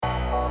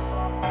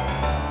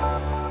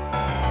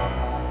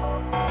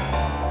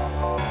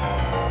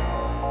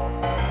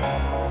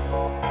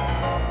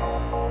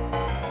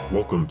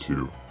Welcome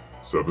to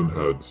Seven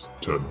Heads,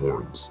 Ten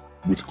Horns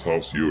with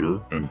Klaus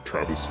Yoder and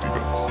Travis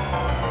Stevens.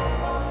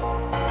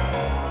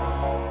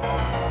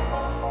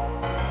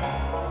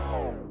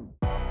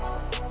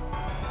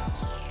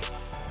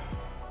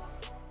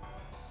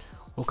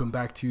 Welcome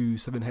back to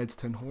Seven Heads,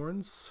 Ten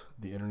Horns,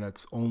 the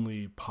internet's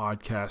only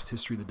podcast,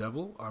 History of the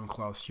Devil. I'm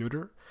Klaus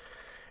Yoder,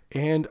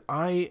 and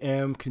I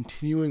am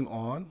continuing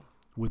on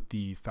with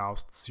the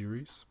Faust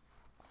series.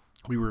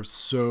 We were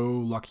so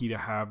lucky to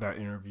have that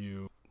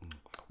interview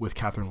with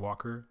Catherine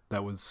Walker.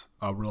 That was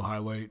a real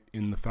highlight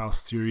in the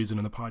Faust series and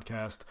in the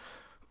podcast.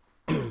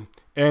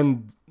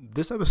 And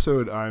this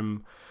episode,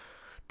 I'm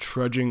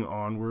trudging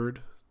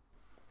onward,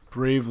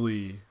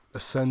 bravely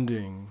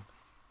ascending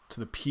to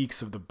the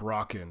peaks of the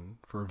Brocken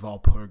for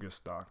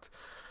Walpurgisnacht.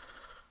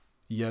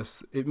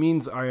 Yes, it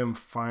means I am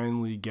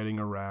finally getting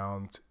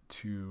around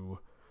to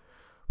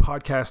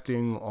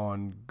podcasting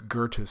on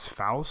Goethe's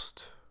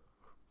Faust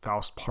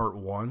Part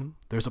 1.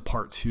 There's a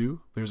Part 2.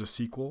 There's a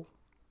sequel.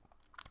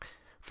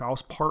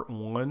 Faust Part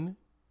 1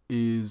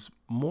 is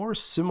more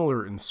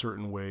similar in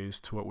certain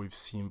ways to what we've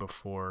seen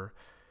before,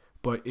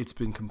 but it's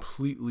been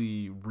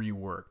completely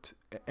reworked.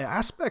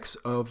 Aspects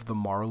of the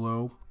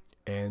Marlowe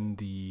and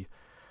the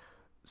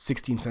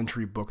 16th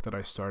century book that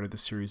I started the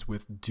series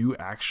with do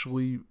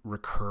actually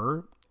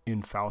recur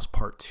in Faust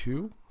Part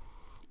 2,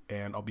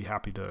 and I'll be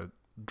happy to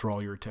draw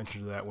your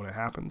attention to that when it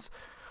happens.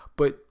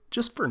 But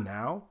just for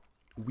now,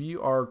 we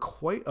are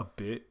quite a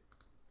bit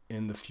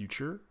in the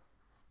future.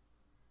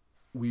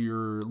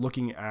 We're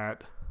looking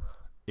at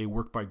a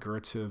work by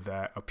Goethe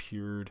that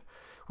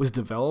was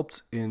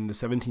developed in the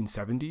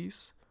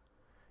 1770s.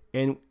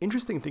 And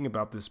interesting thing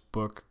about this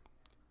book,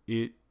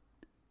 it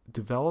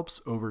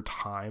develops over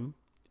time.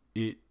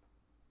 It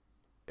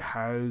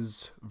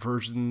has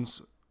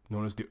versions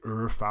known as the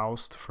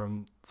Faust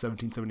from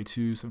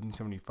 1772,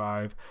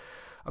 1775,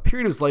 a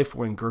period of his life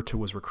when Goethe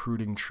was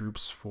recruiting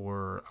troops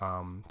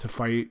to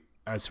fight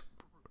as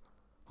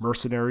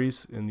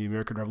mercenaries in the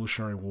American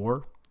Revolutionary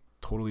War.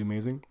 Totally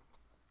amazing.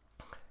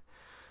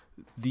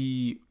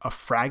 A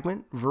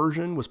fragment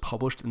version was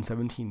published in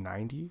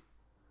 1790.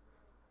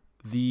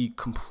 The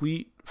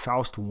complete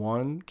Faust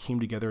 1 came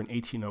together in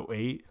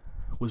 1808,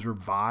 was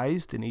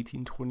revised in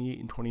 1828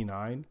 and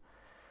 29,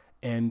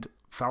 and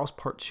Faust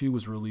Part 2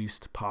 was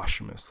released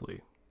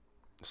posthumously.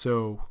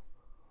 So,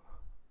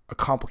 a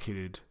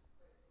complicated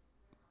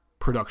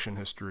production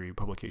history,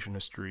 publication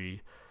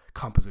history,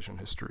 composition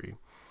history.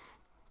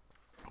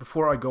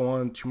 Before I go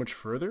on too much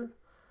further,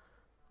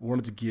 I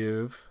wanted to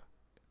give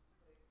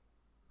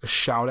a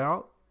shout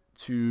out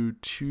to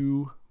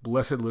two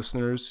blessed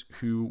listeners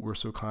who were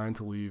so kind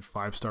to leave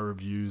 5-star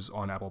reviews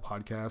on Apple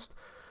Podcast.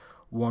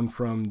 One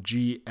from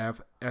GFSFNB,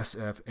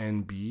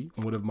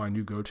 one of my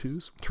new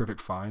go-tos.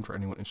 Terrific find for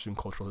anyone interested in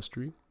cultural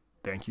history.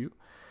 Thank you.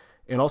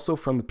 And also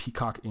from the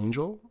Peacock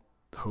Angel.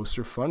 The hosts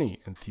are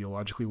funny and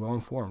theologically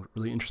well-informed.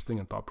 Really interesting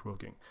and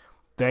thought-provoking.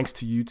 Thanks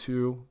to you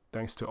two.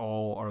 Thanks to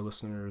all our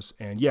listeners.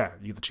 And yeah,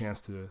 you get the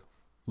chance to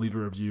leave a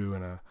review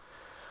and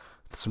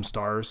some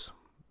stars.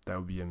 That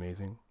would be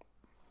amazing.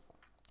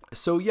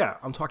 So yeah,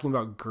 I'm talking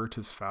about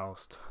Goethe's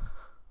Faust.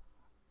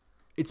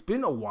 It's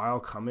been a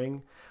while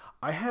coming.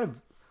 I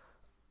have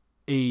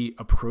a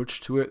approach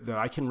to it that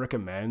I can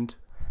recommend,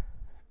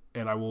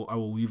 and I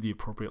will leave the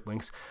appropriate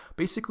links.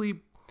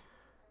 Basically,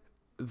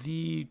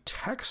 the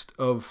text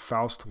of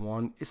Faust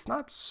 1, it's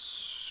not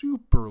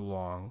super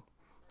long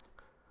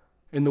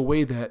in the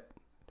way that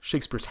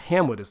Shakespeare's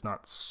Hamlet is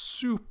not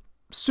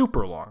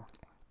super long.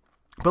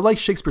 But like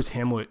Shakespeare's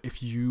Hamlet,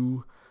 if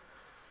you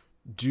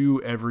do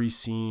every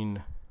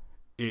scene,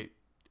 it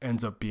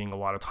ends up being a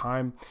lot of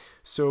time.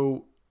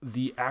 So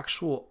the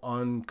actual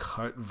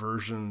uncut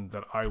version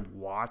that I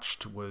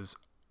watched was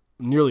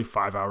nearly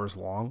 5 hours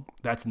long.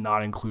 That's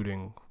not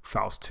including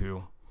Faust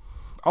 2.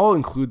 I'll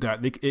include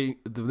that.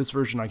 This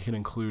version I can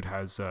include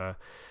has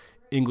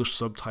English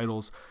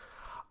subtitles.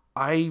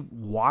 I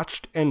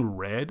watched and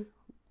read,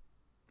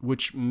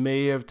 which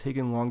may have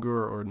taken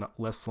longer or not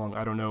less long.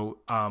 I don't know.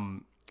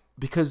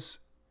 Because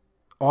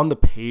on the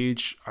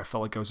page, I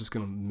felt like I was just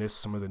going to miss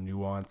some of the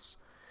nuance.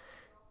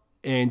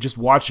 And just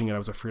watching it, I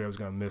was afraid I was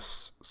going to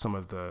miss some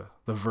of the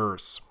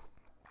verse.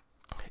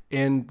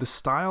 And the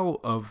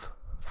style of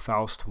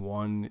Faust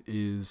 1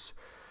 is,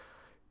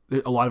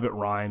 a lot of it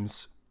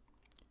rhymes.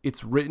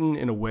 It's written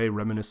in a way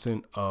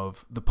reminiscent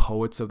of the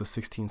poets of the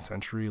 16th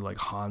century, like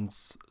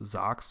Hans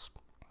Sachs.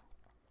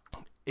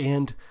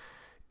 And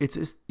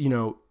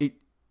it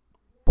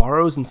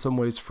borrows in some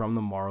ways from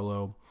the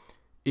Marlowe.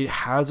 It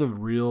has a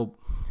real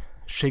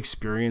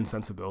Shakespearean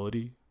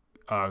sensibility.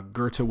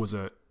 Goethe was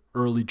an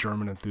early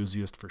German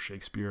enthusiast for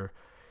Shakespeare,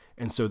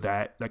 and so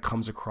that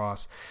comes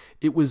across.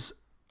 It's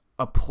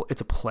a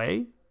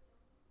play.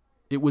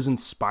 It was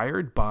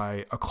inspired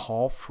by a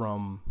call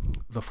from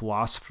the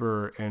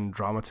philosopher and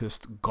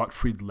dramatist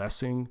Gottfried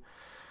Lessing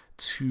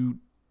to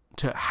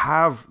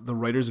have the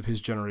writers of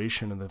his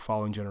generation and the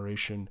following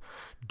generation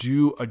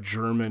do a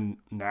German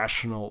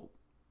national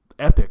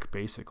epic,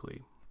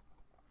 basically.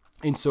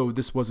 And so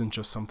this wasn't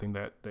just something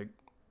that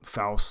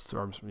Faust,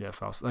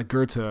 like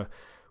Goethe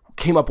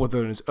came up with it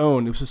on his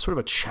own. It was just sort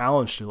of a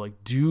challenge to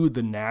like do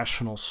the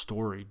national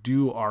story,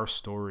 do our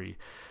story,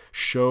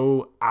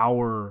 show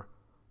our,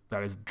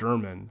 that is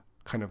German,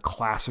 kind of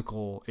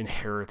classical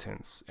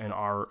inheritance and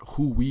our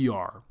who we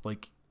are,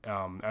 like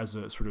as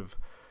a sort of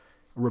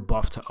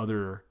rebuff to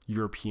other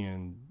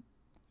European,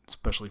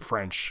 especially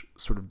French,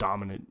 sort of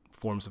dominant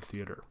forms of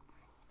theater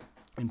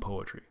and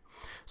poetry.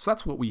 So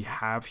that's what we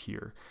have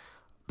here.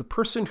 The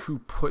person who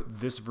put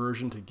this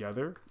version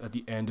together at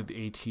the end of the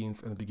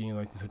 18th and the beginning of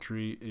the 19th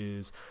century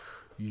is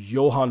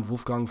Johann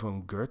Wolfgang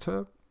von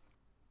Goethe.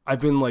 I've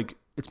been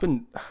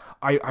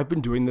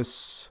doing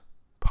this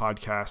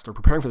podcast or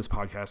preparing for this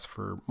podcast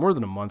for more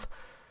than a month,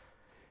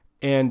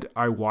 and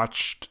I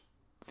watched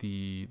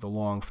the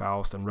Long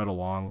Faust and read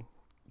along.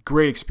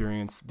 Great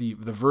experience. The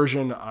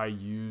version I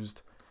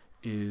used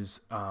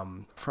is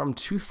from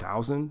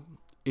 2000.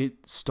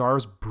 It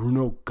stars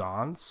Bruno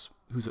Ganz,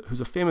 who's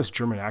a famous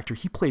German actor.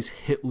 He plays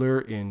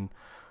Hitler in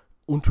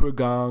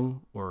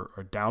Untergang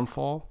or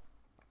Downfall.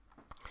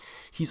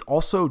 He's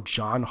also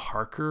John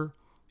Harker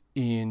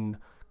in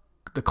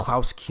the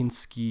Klaus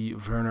Kinski,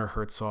 Werner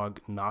Herzog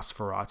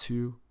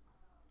Nosferatu.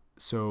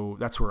 So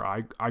that's where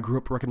I grew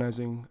up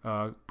recognizing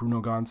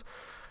Bruno Ganz.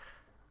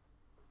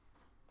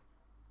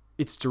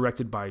 It's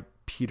directed by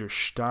Peter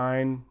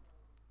Stein.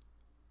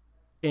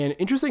 An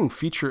interesting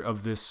feature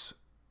of this,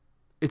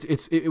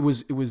 it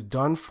was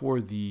done for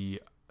the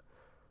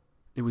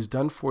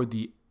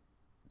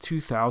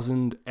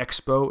 2000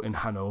 Expo in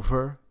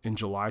Hanover in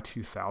July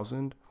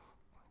 2000.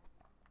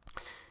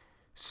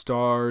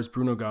 Stars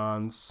Bruno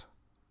Ganz,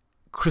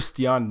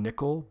 Christian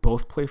Nickel,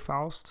 both play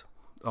Faust.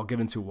 I'll get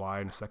into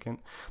why in a second.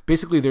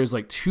 Basically, there's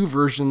like two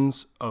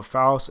versions of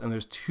Faust and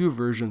there's two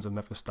versions of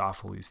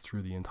Mephistopheles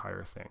through the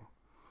entire thing.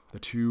 The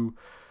two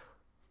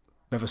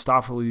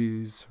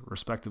Mephistopheles,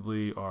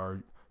 respectively,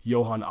 are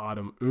Johann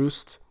Adam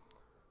Ost.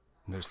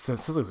 And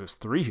there's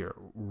three here: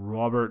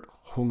 Robert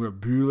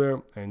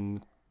Hungerbühler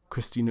and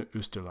Christine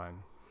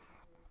Österlein.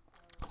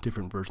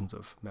 Different versions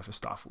of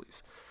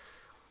Mephistopheles.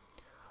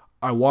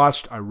 I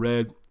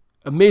read,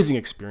 amazing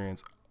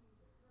experience.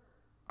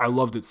 I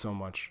loved it so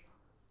much.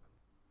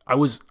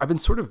 I've been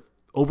sort of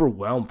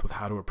overwhelmed with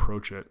how to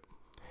approach it.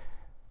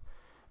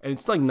 And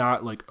it's like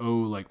not like,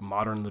 like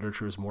modern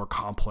literature is more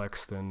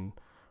complex than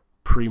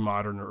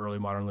pre-modern or early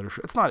modern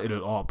literature. It's not it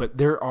at all, but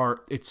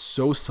it's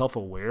so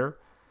self-aware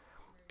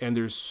and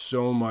there's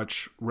so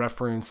much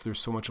reference, there's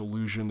so much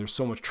allusion, there's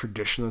so much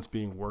tradition that's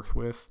being worked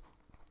with.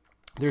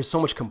 There's so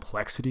much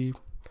complexity.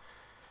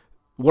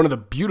 One of the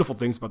beautiful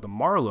things about the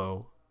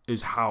Marlowe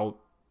is how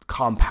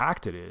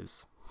compact it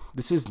is.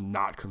 This is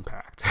not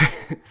compact.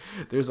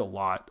 There's a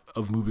lot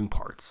of moving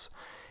parts.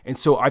 And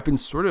so I've been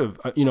sort of,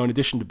 in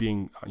addition to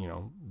being,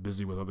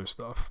 busy with other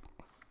stuff,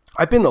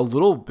 I've been a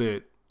little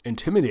bit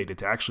intimidated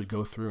to actually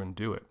go through and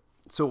do it.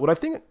 So what I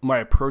think my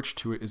approach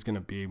to it is going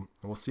to be, and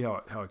we'll see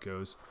how it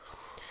goes,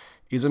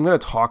 is I'm going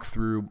to talk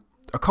through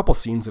a couple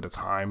scenes at a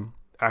time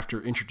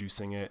after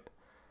introducing it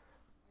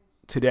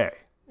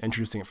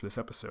for this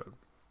episode.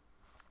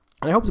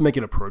 And I hope to make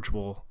it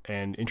approachable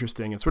and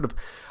interesting and sort of,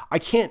 I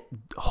can't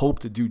hope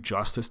to do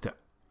justice to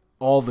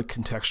all the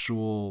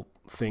contextual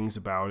things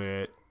about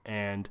it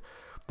and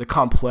the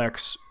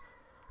complex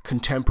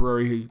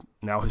contemporary,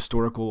 now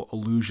historical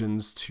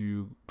allusions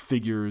to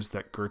figures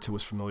that Goethe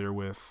was familiar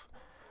with.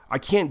 I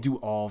can't do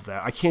all of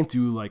that. I can't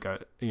do like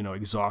a,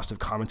 exhaustive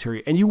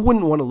commentary, and you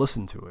wouldn't want to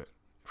listen to it,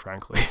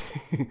 frankly.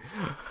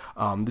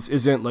 This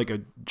isn't like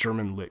a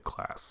German lit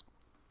class.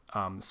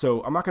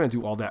 So I'm not going to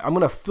do all that. I'm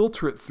going to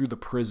filter it through the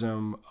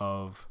prism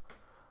of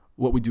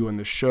what we do in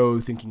the show,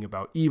 thinking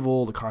about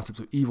evil, the concepts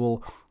of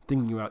evil,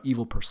 thinking about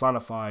evil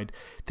personified,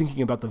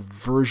 thinking about the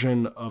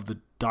version of the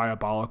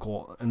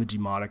diabolical and the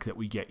demonic that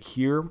we get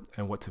here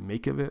and what to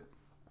make of it.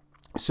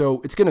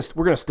 So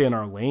we're going to stay in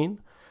our lane,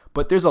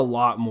 but there's a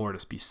lot more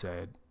to be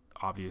said,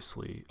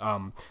 obviously.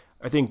 I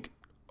think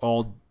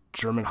all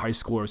German high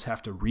schoolers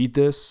have to read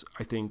this.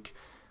 I think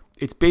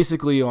it's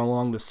basically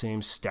along the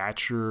same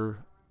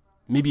stature,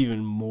 maybe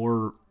even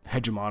more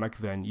hegemonic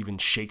than even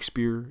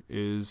Shakespeare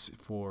is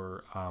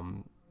for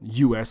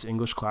U.S.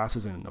 English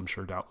classes, and I'm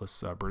sure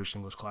doubtless British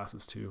English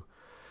classes too.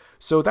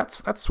 So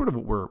that's sort of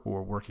what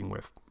we're working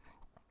with.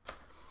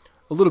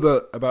 A little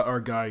bit about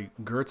our guy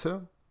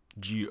Goethe,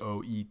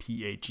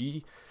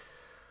 Goethe,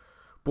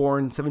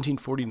 born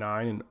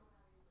 1749 and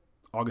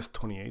August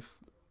 28th,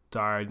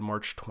 died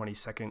March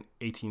 22nd,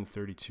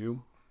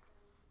 1832.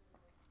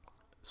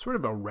 Sort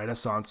of a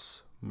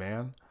Renaissance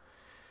man.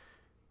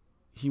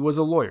 He was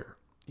a lawyer.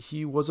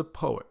 He was a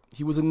poet.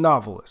 He was a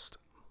novelist.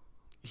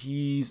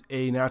 He's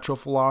a natural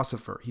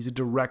philosopher. He's a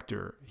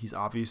director. He's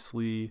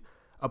obviously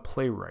a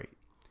playwright.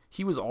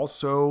 He was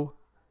also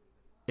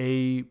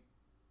a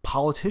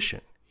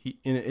politician,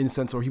 in a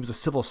sense, or he was a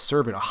civil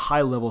servant, a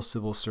high-level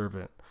civil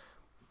servant.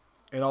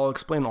 And I'll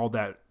explain all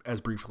that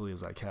as briefly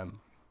as I can.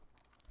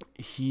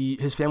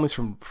 His family's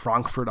from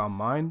Frankfurt am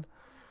Main,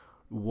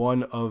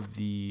 one of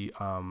the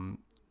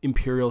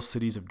imperial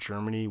cities of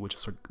Germany, which is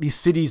sort of these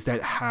cities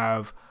that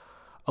have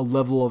a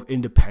level of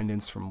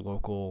independence from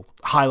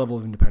high level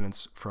of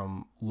independence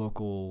from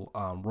local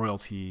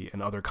royalty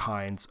and other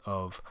kinds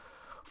of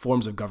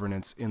forms of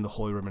governance in the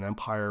Holy Roman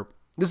Empire.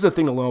 This is a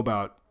thing to know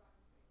about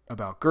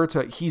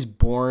Goethe. He's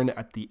born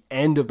at the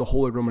end of the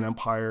Holy Roman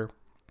Empire,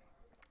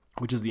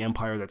 which is the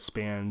empire that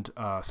spanned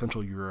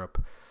Central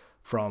Europe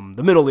from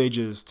the Middle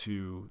Ages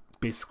to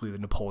basically the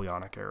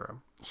Napoleonic era.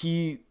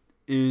 He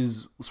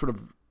is sort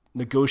of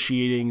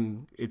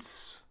negotiating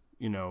its,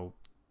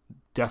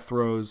 death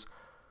throes,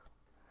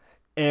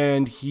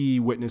 and he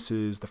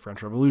witnesses the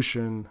French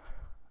Revolution,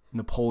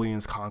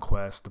 Napoleon's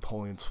conquest,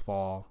 Napoleon's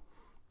fall,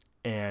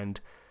 and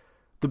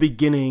the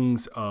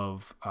beginnings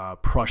of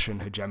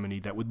Prussian hegemony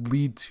that would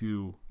lead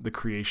to the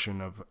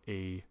creation of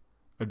a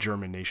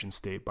German nation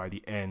state by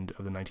the end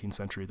of the 19th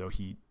century, though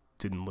he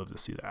didn't live to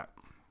see that.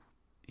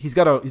 He's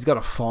got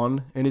a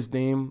von in his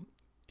name.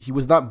 He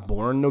was not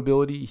born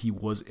nobility. He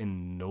was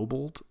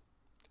ennobled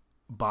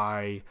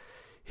by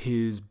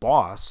his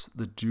boss,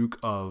 the Duke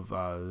of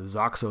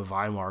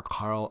Saxe-Weimar,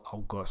 Karl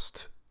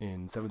August,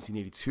 in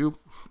 1782.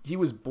 He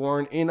was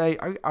born in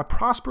a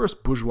prosperous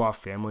bourgeois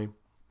family.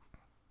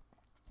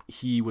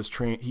 He was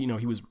trained. He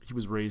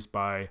was raised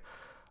by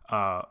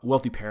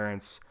wealthy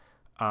parents.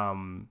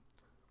 One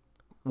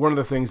of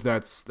the things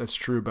that's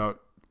true about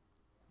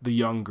the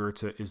young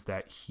Goethe is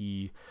that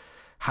he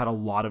had a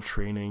lot of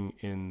training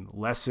in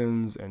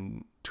lessons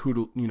and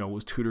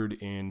was tutored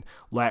in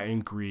Latin,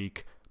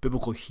 Greek,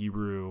 Biblical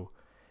Hebrew,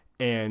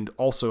 and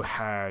also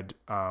had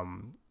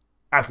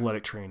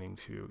athletic training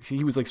too.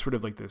 He was like sort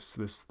of like this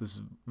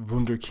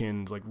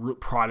wunderkind, like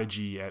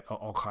prodigy at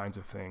all kinds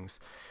of things.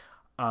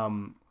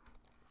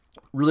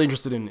 Really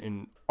interested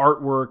in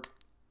artwork,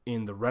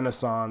 in the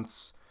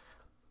Renaissance,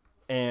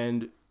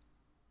 and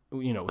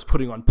was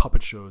putting on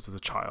puppet shows as a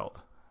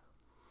child.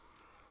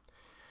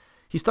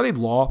 He studied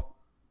law.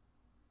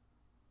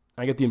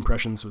 I get the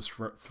impression this was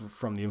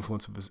from the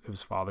influence of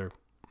his father,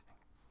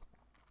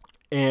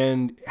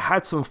 and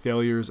had some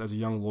failures as a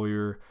young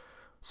lawyer,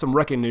 some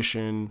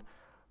recognition,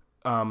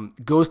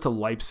 goes to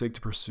Leipzig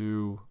to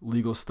pursue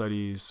legal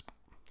studies,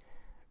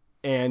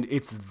 and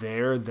it's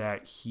there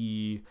that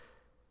he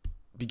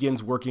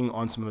begins working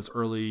on some of his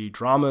early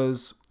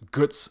dramas,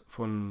 Götz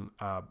von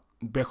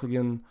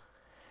Berlichingen,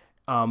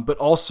 but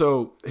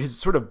also his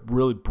sort of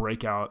really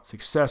breakout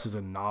success is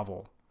a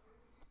novel,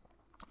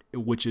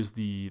 which is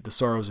the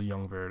Sorrows of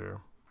Young Werther.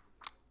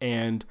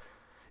 And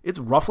it's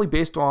roughly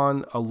based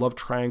on a love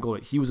triangle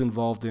that he was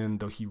involved in,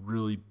 though he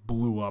really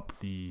blew up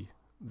the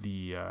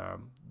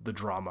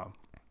drama.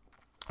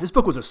 This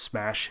book was a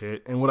smash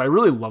hit, and what I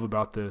really love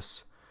about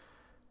this,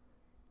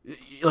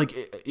 like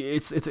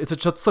it's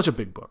such a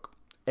big book,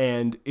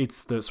 and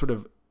it's the sort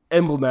of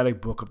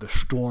emblematic book of the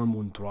Sturm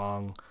und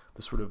Drang,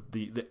 the sort of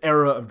the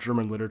era of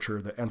German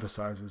literature that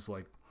emphasizes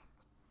like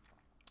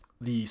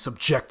the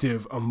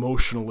subjective,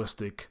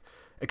 emotionalistic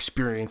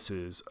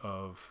experiences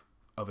of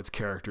its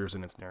characters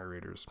and its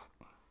narrators.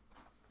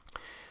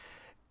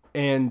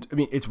 And I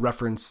mean, it's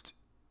referenced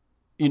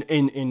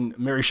in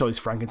Mary Shelley's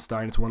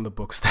Frankenstein. It's one of the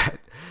books that,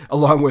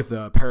 along with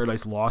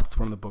Paradise Lost, it's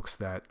one of the books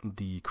that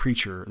the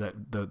creature,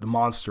 that the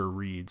monster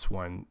reads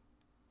when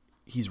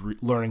he's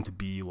learning to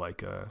be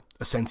like a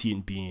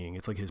sentient being.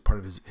 It's like his part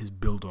of his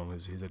Bildung,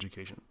 his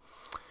education.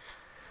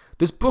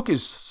 This book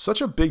is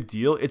such a big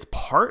deal. It's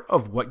part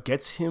of what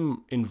gets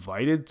him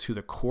invited to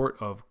the court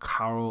of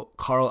Karl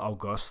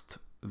August,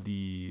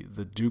 the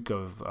Duke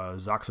of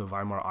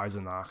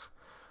Saxe-Weimar-Eisenach.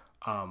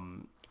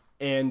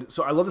 And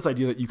so I love this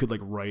idea that you could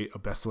like write a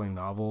best-selling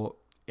novel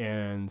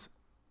and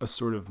a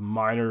sort of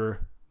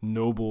minor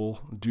noble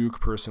duke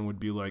person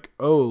would be like,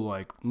 oh,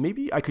 like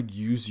maybe I could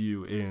use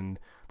you in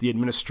the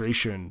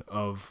administration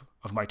of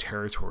my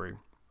territory.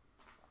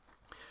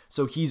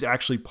 So he's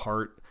actually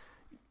part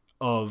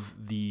of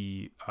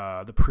the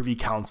privy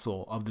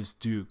council of this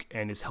duke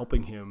and is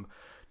helping him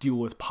deal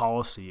with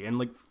policy. And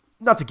like,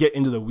 not to get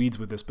into the weeds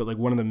with this, but like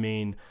one of the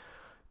main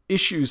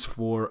issues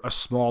for a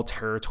small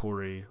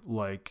territory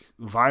like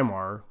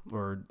Weimar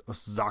or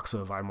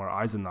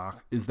Saxe-Weimar-Eisenach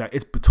is that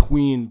it's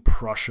between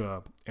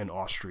Prussia and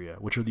Austria,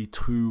 which are the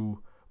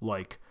two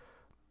like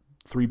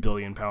 3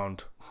 billion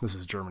pound, this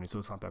is Germany, so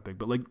it's not that big,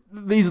 but like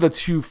these are the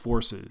two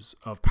forces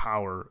of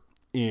power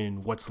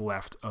in what's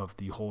left of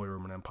the Holy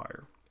Roman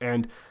Empire.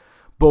 And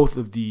both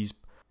of these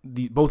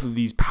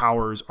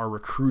powers are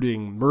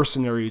recruiting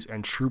mercenaries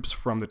and troops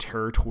from the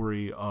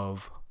territory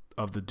of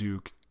the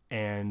Duke.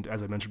 And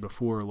as I mentioned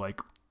before,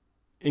 like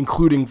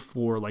including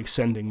for like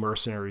sending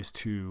mercenaries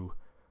to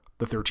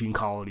the 13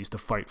 colonies to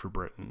fight for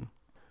Britain.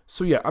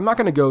 So yeah, I'm not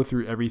going to go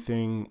through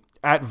everything.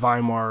 At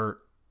Weimar,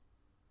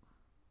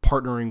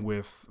 partnering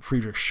with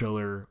Friedrich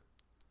Schiller,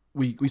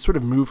 we sort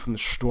of moved from the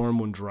Sturm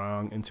und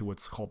Drang into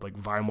what's called like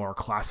Weimar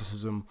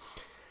classicism.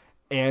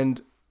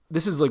 And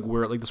this is like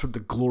where like the sort of the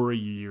glory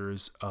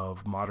years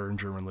of modern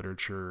German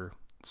literature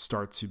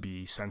start to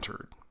be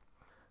centered.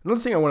 Another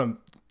thing I want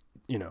to,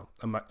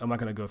 I'm not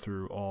going to go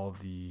through all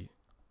the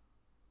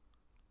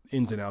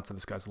ins and outs of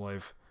this guy's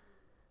life.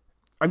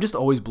 I'm just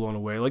always blown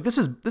away. Like this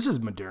is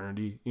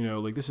modernity,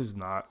 like this is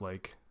not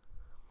like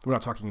We're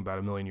not talking about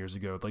a million years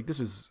ago. Like, this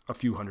is a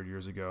few hundred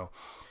years ago.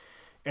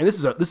 And this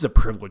is a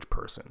privileged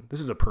person. This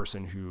is a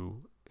person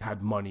who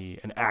had money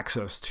and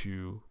access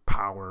to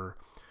power,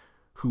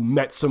 who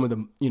met some of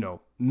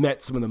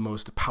the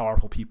most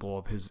powerful people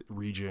of his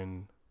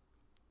region.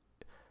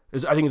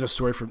 I think it's a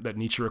story that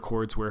Nietzsche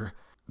records where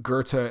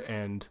Goethe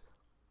and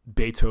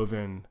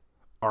Beethoven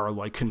are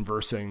like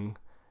conversing,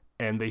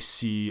 and they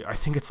see, I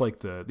think it's like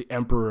the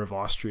Emperor of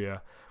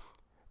Austria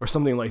or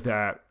something like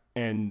that,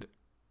 and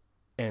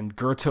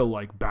Goethe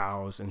like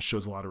bows and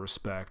shows a lot of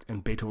respect,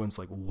 and Beethoven's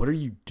like, what are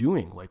you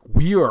doing? Like,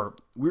 we're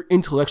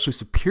intellectually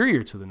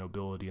superior to the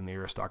nobility and the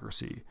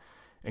aristocracy.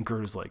 And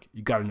Goethe's like,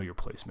 you got to know your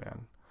place,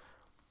 man.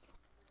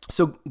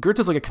 So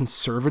Goethe's like a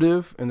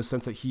conservative in the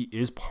sense that he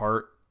is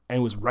part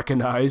and was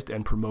recognized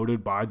and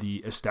promoted by the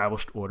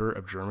established order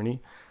of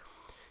Germany.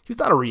 He was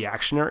not a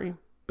reactionary,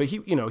 but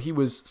he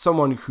was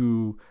someone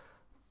who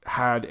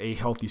had a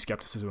healthy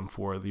skepticism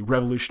for the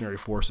revolutionary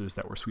forces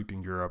that were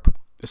sweeping Europe,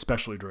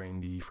 especially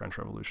during the French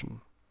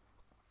Revolution.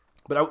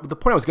 But the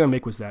point I was going to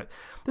make was that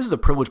this is a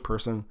privileged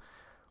person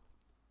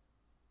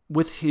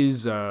with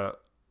his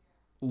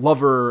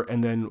lover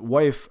and then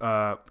wife,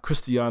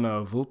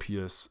 Christiana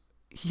Vulpius.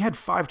 He had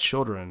 5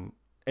 children,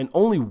 and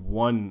only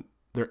one,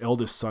 their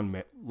eldest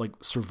son,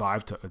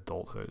 survived to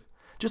adulthood.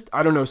 Just,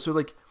 I don't know. So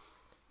like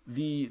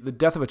the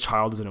death of a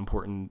child is an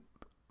important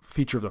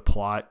feature of the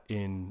plot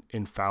in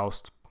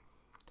Faust.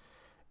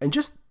 And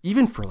just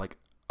even for like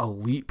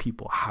elite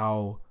people,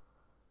 how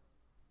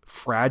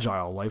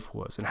fragile life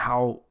was and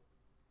how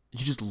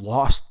you just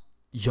lost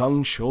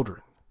young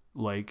children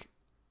like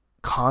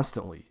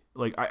constantly.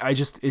 Like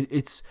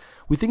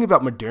we think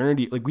about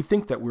modernity, like we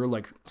think that we're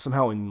like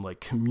somehow in like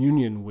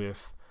communion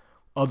with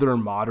other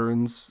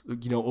moderns,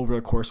 over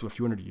the course of a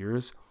few hundred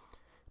years.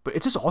 But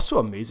it's just also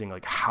amazing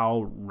like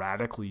how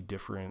radically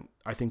different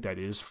I think that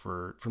is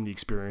from the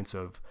experience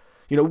of,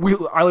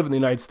 I live in the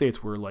United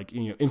States where like,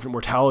 infant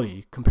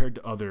mortality compared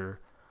to other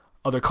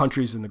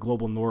countries in the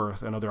global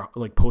north and other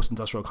like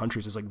post-industrial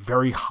countries is like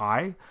very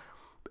high.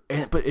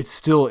 But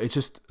it's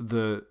just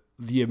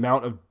the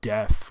amount of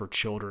death for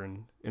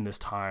children in this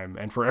time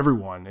and for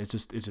everyone it's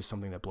just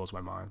something that blows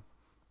my mind.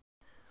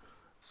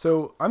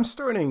 So I'm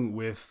starting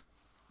with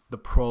the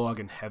prologue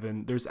in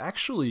Heaven. There's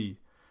actually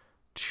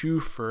 2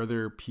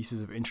 further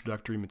pieces of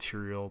introductory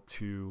material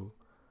to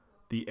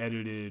the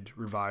edited,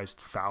 revised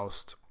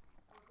Faust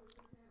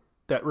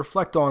that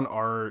reflect on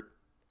art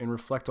and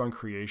reflect on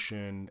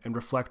creation and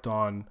reflect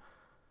on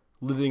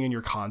living in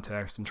your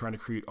context and trying to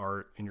create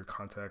art in your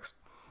context.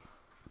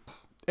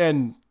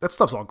 And that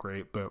stuff's all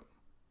great, but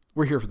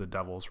we're here for the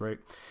devils, right?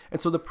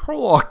 And so the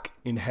prologue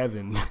in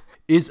Heaven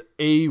is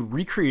a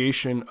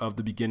recreation of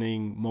the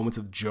beginning moments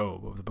of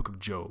Job, of the book of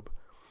Job.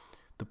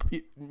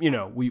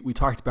 We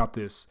talked about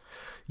this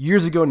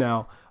years ago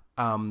now,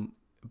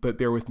 but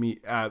bear with me.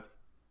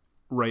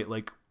 Right,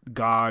 like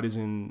God is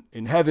in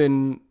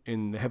heaven,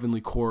 in the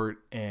heavenly court,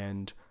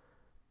 and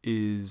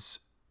is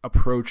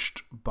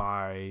approached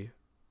by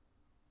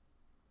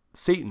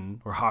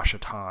Satan, or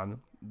Hashatan,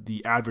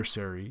 the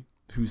adversary,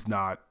 who's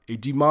not a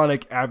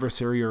demonic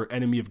adversary or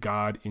enemy of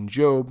God in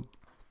Job,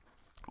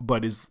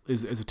 but is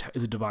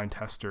a divine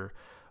tester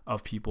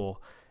of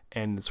people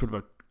and sort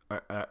of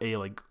a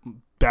like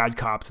bad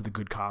cop to the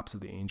good cops of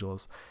the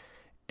angels.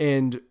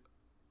 And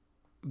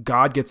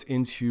God gets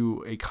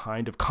into a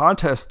kind of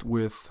contest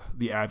with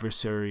the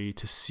adversary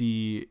to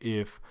see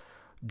if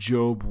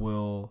Job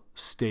will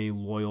stay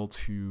loyal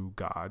to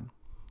God.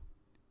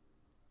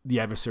 The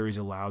adversary is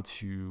allowed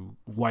to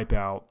wipe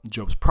out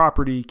Job's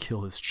property,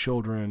 kill his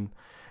children,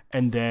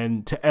 and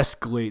then to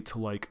escalate to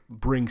like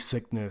bring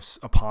sickness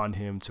upon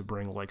him, to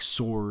bring like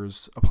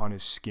sores upon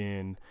his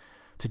skin,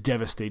 to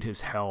devastate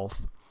his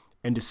health,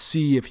 and to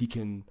see if he's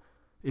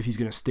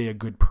going to stay a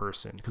good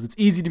person. Because it's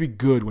easy to be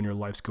good when your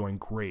life's going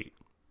great.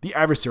 The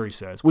adversary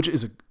says, which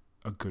is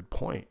a good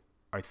point,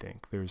 I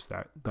think. There's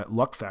that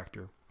luck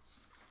factor.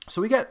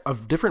 So we get a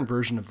different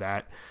version of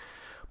that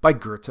by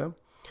Goethe.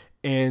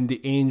 And the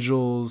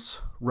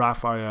angels,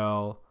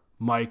 Raphael,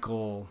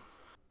 Michael,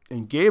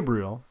 and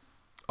Gabriel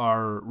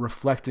are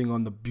reflecting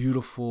on the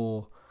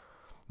beautiful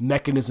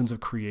mechanisms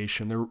of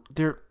creation.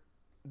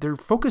 They're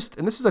focused,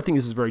 and I think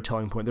this is a very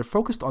telling point. They're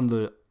focused on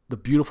the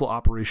beautiful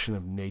operation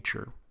of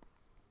nature,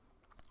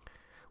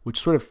 which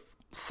sort of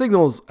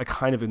signals a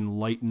kind of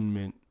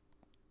enlightenment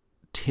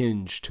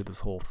tinge to this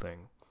whole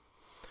thing.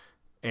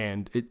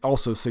 And it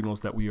also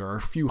signals that we are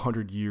a few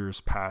hundred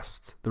years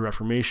past the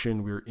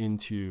Reformation. We're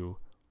into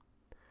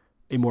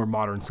a more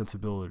modern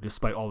sensibility,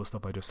 despite all the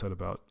stuff I just said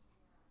about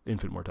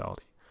infant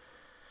mortality.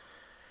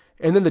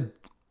 And then the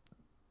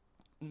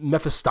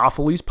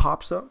Mephistopheles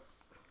pops up,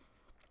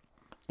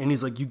 and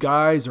he's like, you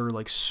guys are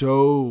like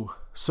so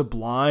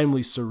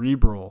sublimely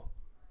cerebral.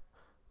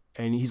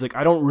 And he's like,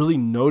 I don't really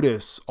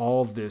notice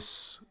all of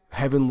this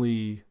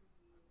heavenly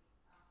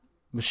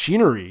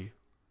machinery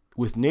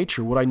with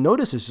nature. What I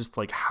notice is just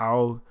like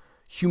how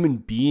human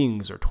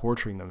beings are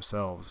torturing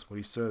themselves. What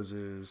he says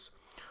is,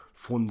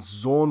 von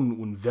Sonnen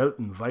und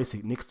Welten weiß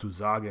ich nichts zu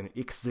sagen.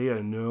 Ich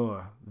sehe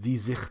nur, wie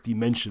sich die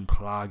Menschen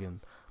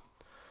plagen.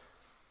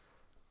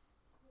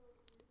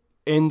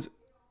 And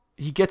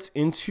he gets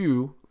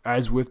into,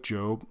 as with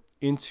Job,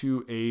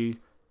 into a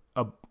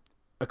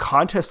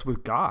contest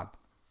with God.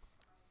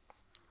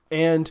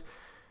 And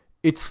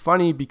it's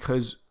funny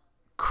because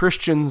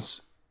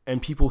Christians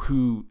and people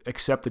who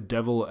accept the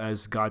devil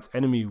as God's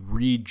enemy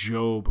read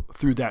Job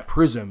through that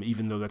prism,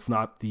 even though that's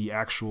not the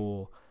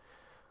actual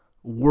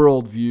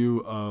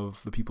worldview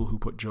of the people who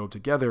put Job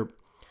together.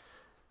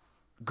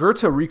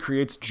 Goethe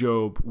recreates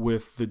Job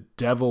with the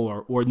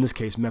devil, or in this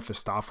case,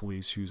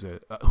 Mephistopheles, who's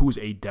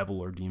a devil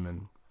or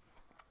demon,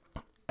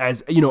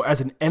 as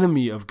an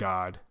enemy of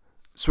God,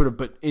 sort of,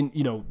 but in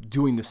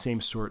doing the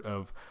same sort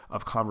of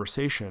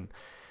conversation.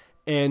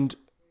 And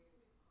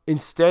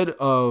instead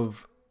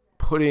of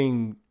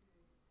putting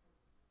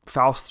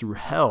Faust through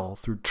hell,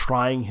 through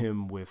trying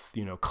him with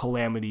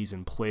calamities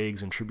and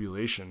plagues and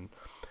tribulation,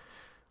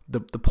 the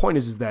point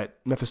is that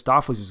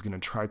Mephistopheles is going to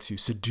try to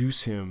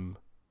seduce him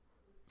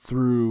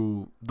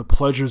through the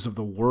pleasures of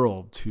the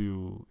world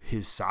to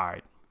his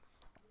side.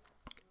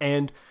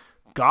 And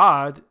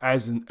God,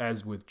 as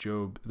with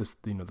Job,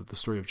 the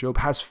story of Job,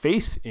 has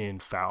faith in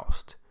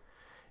Faust.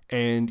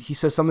 And he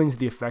says something to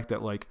the effect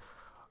that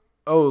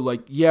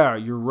yeah,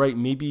 you're right.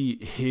 Maybe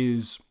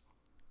his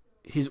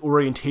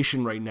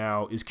orientation right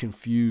now is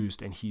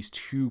confused and he's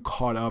too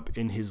caught up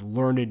in his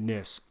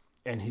learnedness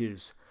and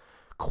his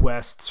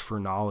quests for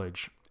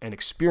knowledge and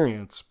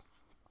experience.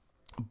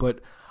 But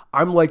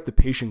I'm like the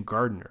patient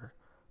gardener.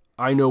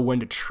 I know when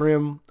to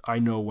trim. I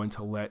know when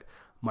to let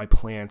my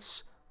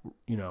plants,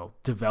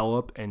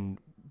 develop and,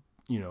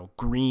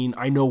 green.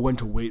 I know when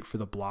to wait for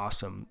the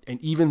blossom.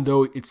 And even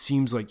though it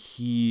seems like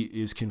he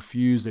is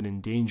confused and in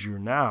danger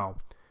now,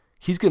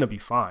 he's going to be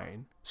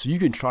fine. So you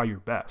can try your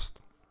best.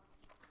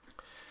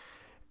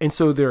 And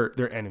so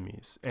they're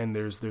enemies. And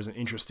there's an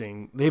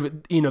interesting,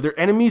 they're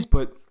enemies,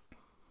 but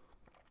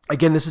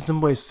again, this in some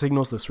ways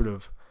signals the sort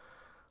of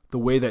the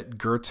way that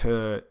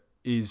Goethe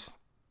is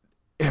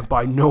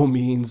by no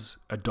means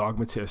a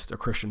dogmatist, a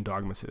Christian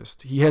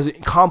dogmatist. He has a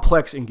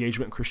complex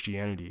engagement in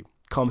Christianity,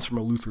 comes from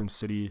a Lutheran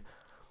city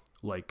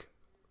like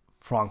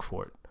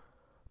Frankfurt,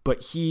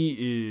 but he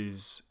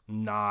is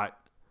not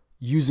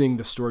using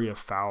the story of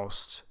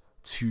Faust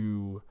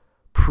to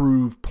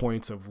prove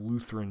points of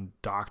Lutheran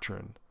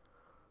doctrine.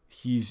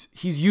 He's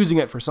using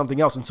it for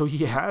something else. And so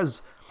he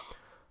has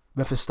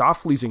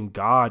Mephistopheles and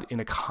God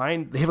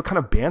they have a kind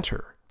of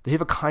banter. They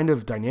have a kind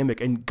of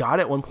dynamic. And God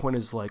at one point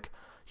is like,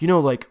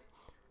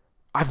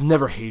 I've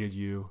never hated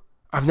you.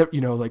 I've never,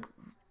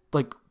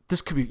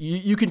 this could be,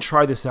 you can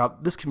try this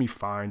out. This can be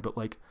fine. But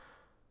like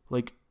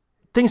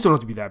things don't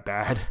have to be that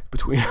bad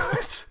between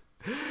us.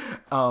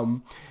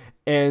 And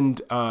then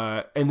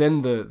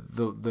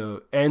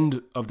the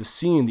end of the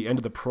scene, the end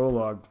of the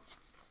prologue,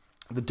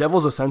 the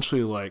devil's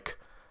essentially like,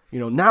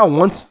 now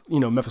once,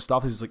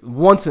 Mephistopheles is like,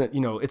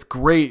 it's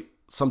great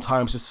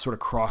sometimes just to sort of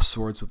cross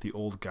swords with the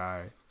old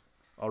guy.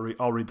 I'll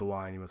read the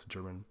line, it's in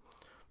German.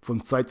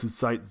 Von Zeit zu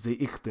Zeit sehe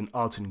ich den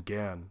Alten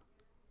gern.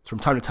 So from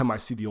time to time I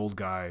see the old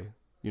guy.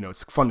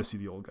 It's fun to see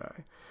the old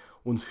guy.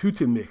 Und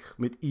hüte mich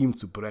mit ihm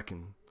zu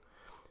brechen.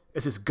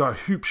 Es ist gar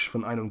hübsch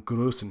von einem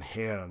großen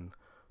Herrn,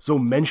 so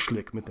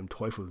menschlich mit dem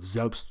Teufel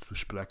selbst zu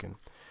sprechen.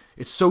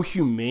 It's so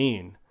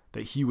humane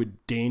that he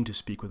would deign to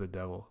speak with the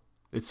devil.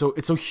 It's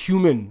so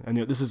human, and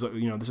this is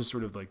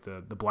sort of like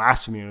the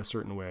blasphemy in a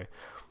certain way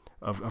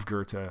of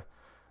Goethe.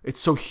 It's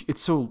so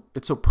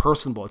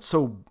personable. It's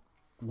so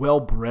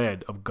well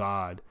bred of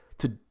God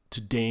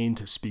to deign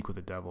to speak with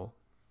the devil.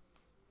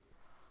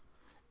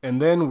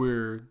 And then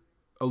we're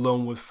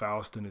alone with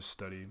Faust in his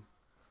study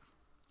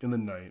in the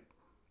night,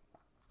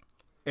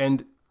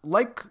 and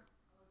like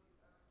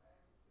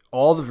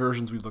all the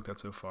versions we've looked at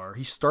so far,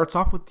 he starts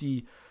off with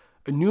the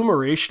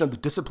enumeration of the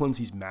disciplines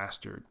he's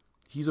mastered.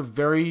 He's a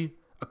very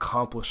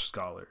accomplished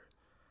scholar.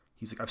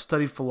 He's like, I've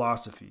studied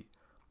philosophy,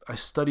 I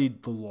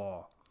studied the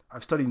law,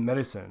 I've studied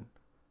medicine,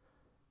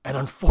 and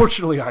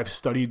unfortunately I've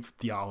studied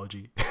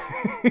theology.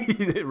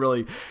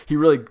 He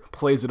really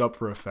plays it up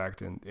for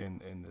effect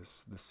in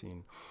this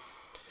scene.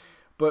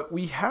 But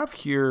we have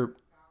here,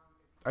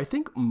 I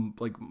think,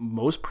 like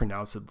most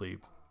pronouncedly,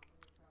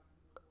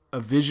 a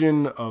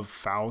vision of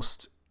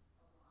Faust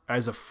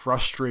as a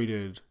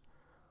frustrated,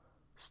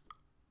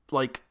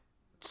 like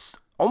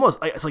almost,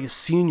 it's like a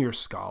senior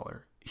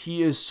scholar.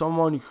 He is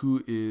someone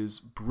who is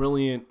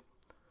brilliant,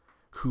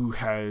 who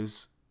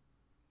has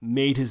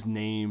made his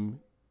name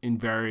in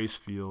various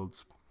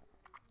fields.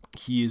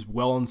 He is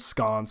well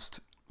ensconced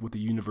with the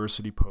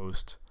university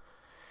post,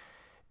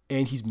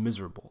 and he's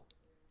miserable.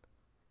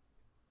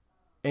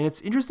 And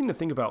it's interesting to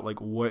think about like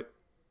what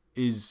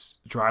is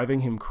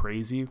driving him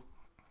crazy.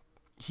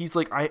 He's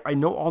like, I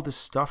know all this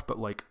stuff, but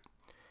like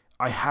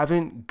I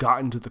haven't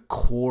gotten to the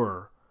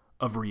core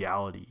of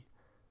reality.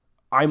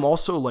 I'm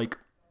also like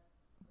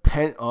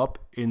pent up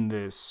in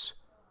this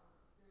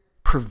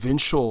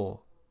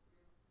provincial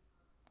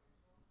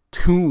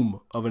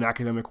tomb of an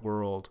academic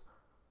world.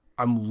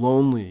 I'm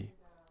lonely,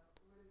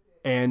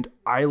 and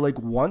I like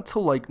want to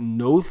like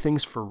know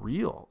things for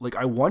real. Like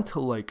I want to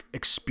like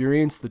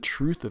experience the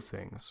truth of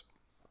things.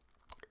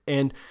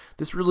 And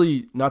this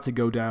really, not to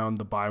go down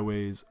the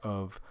byways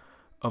of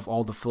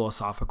all the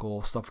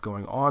philosophical stuff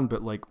going on,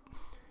 but like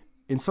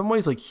in some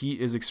ways, like he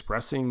is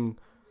expressing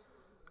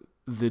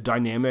the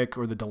dynamic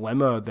or the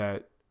dilemma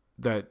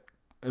that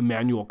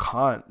Immanuel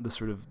Kant,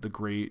 the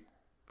great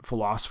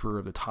philosopher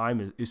of the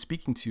time, is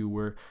speaking to,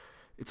 where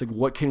it's like,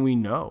 what can we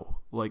know?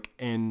 Like,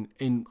 and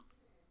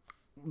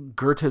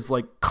Goethe's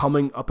like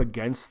coming up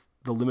against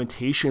the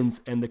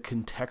limitations and the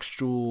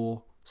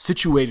contextual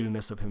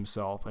situatedness of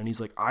himself. And he's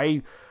like,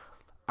 I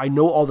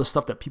know all the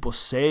stuff that people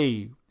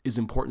say is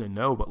important to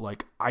know, but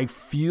like, I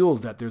feel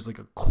that there's like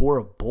a core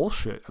of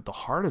bullshit at the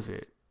heart of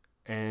it.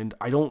 And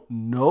I don't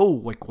know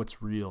like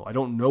what's real. I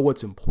don't know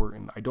what's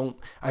important.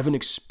 I haven't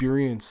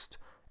experienced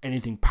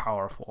anything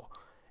powerful.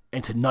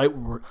 And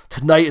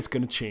tonight it's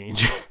going to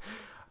change.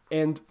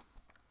 And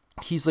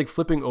he's like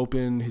flipping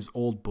open his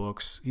old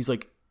books. He's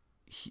like,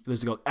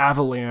 there's like an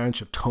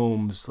avalanche of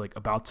tomes like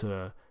about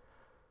to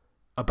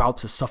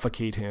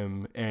suffocate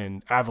him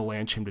and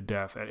avalanche him to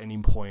death at any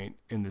point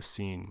in this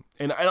scene.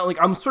 And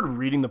I'm sort of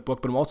reading the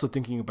book, but I'm also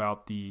thinking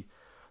about the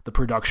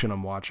production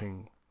I'm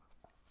watching,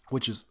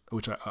 which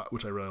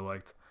I really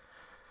liked.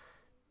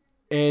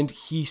 And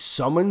he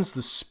summons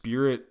the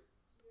spirit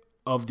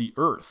of the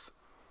earth.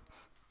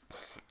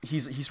 He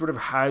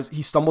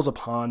stumbles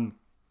upon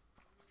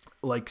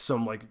like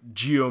some like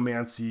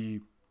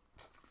geomancy,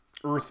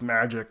 earth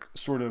magic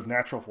sort of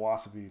natural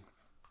philosophy,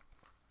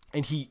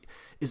 and he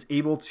is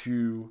able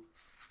to,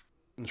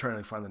 I'm trying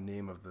to find the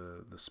name of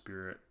the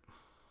spirit.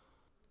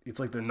 It's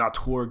like the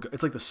Natur,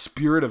 it's like the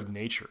spirit of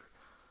nature.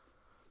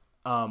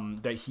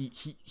 That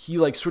he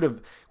like sort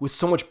of with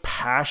so much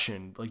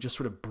passion, like just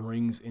sort of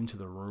brings into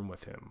the room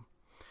with him.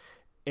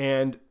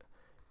 And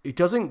it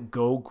doesn't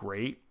go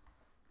great.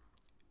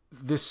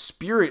 This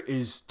spirit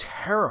is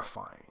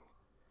terrifying.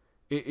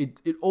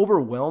 It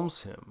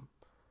overwhelms him.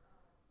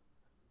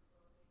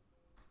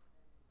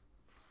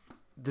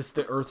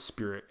 The earth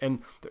spirit,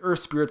 and the earth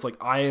spirit's like,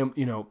 I am,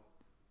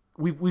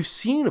 we've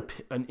seen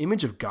an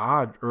image of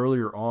God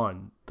earlier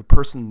on, the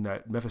person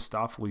that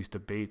Mephistopheles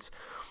debates,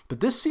 but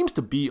this seems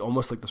to be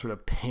almost like the sort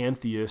of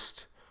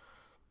pantheist,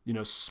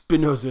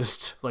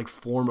 Spinozist like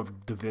form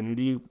of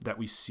divinity that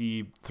we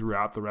see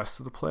throughout the rest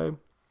of the play.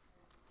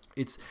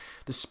 It's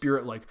the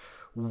spirit like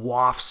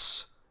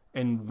wafts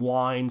and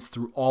winds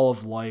through all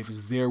of life,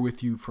 is there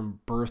with you from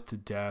birth to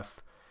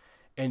death,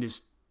 and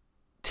is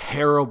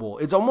terrible.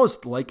 It's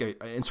almost like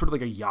in sort of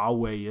like a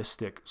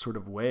Yahwehistic sort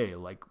of way,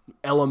 like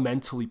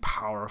elementally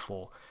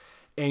powerful.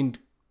 And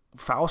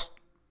Faust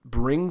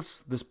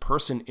brings this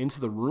person into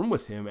the room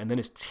with him, and then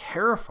is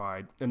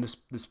terrified. And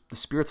the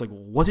spirit's like,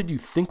 what did you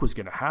think was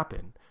going to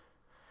happen?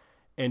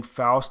 And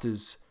Faust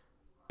is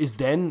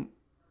then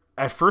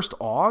at first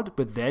awed,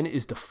 but then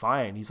is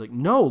defiant. He's like,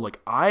 no, like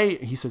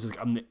he says, like,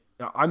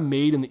 I'm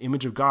made in the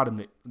image of God, and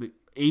the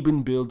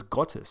Ebenbild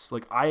Gottes.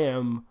 Like I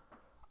am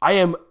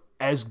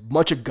as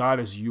much a god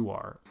as you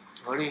are.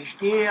 Soll ich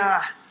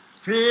dir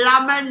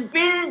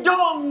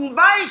Flammenbildung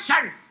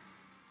weisen?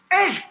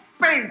 Ich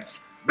bin's,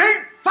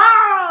 bin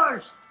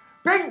Faust,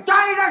 bin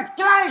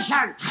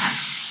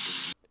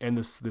deinesgleichen. And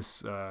this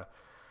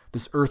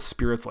earth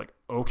spirit's like,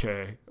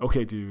 okay,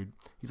 dude.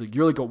 He's like,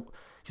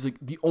 he's like,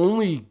 the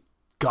only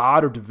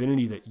god or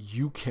divinity that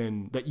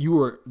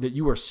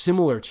you are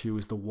similar to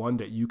is the one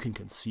that you can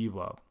conceive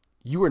of.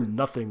 You are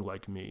nothing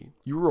like me.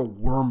 You are a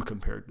worm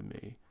compared to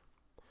me.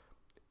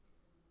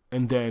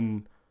 And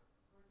then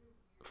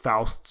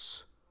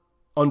Faust's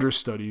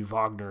understudy,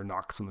 Wagner,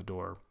 knocks on the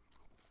door,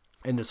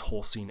 and this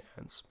whole scene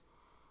ends.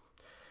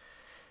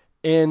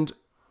 And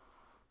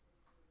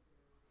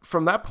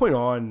from that point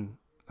on,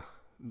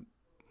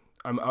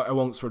 I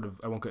won't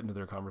get into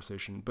their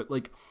conversation, but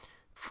like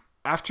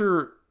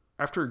after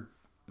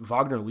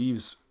Wagner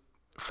leaves,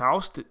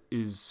 Faust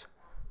is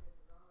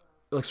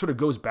like sort of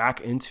goes back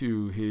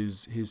into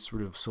his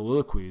sort of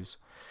soliloquies,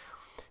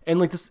 and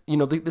like this,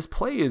 this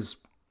play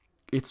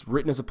it's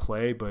written as a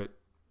play, but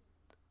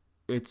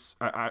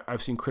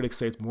I've seen critics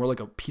say it's more like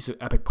a piece of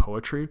epic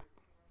poetry.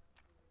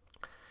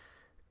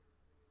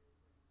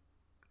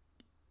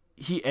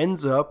 He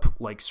ends up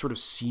like sort of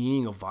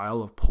seeing a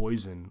vial of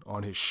poison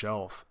on his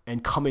shelf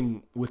and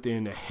coming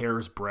within a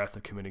hair's breadth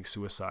of committing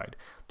suicide.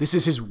 This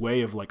is his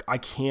way of like, I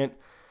can't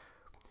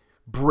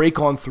break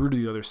on through to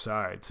the other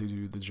side to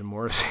do the Jim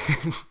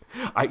Morrison.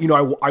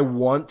 I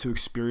want to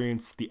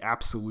experience the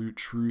absolute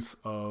truth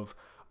of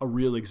a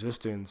real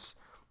existence.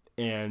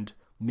 And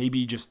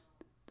maybe just,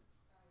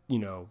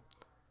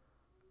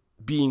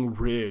 being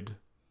rid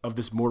of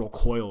this mortal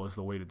coil is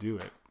the way to do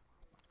it.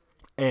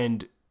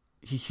 And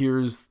he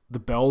hears the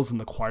bells in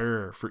the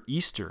choir for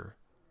Easter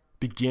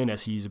begin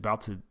as he's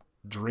about to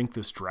drink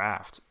this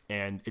draft,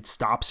 and it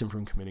stops him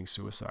from committing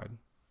suicide.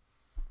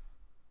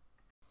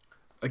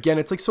 Again,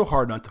 it's like so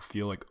hard not to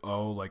feel like,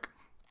 oh, like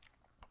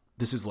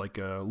this is like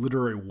a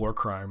literary war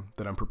crime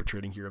that I'm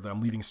perpetrating here, that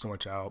I'm leaving so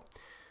much out.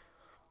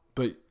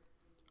 But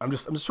I'm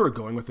just sort of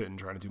going with it and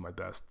trying to do my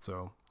best.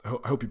 So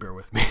I hope you bear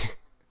with me.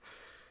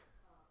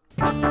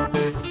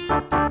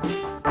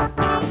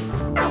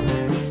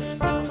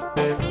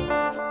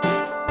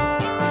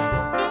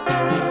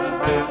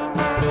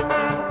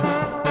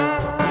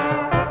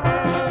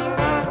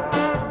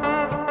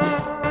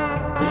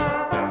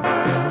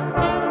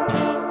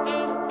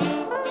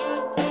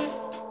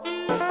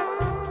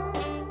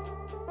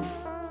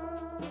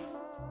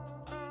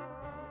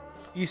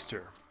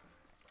 Easter.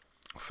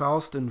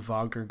 Faust and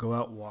Wagner go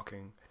out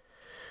walking,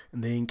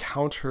 and they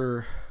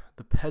encounter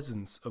the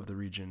peasants of the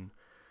region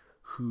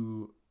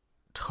who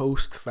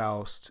toast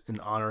Faust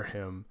and honor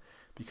him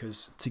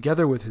because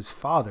together with his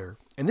father,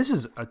 and this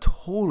is a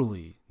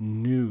totally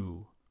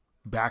new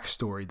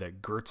backstory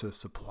that Goethe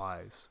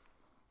supplies,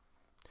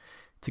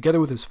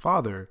 together with his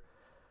father,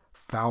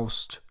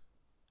 Faust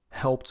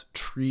helped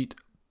treat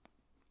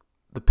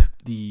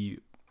the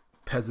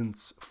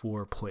peasants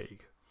for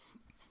plague.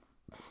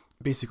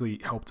 Basically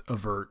helped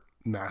avert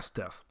mass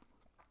death.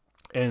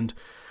 And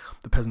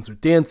the peasants are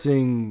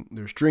dancing,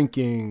 there's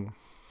drinking,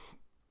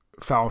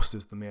 Faust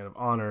is the man of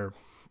honor,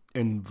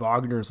 and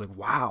Wagner is like,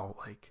 wow,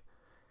 like,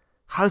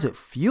 how does it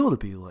feel to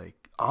be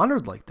like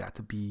honored like that,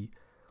 to be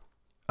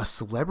a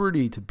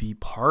celebrity, to be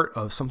part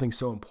of something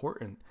so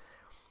important?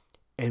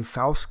 And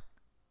Faust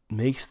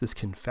makes this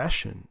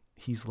confession.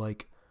 He's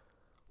like,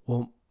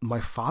 well, my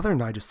father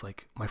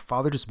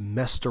just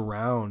messed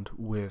around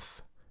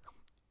with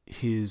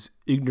his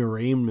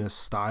ignoramus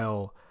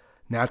style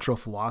natural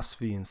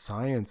philosophy and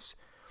science,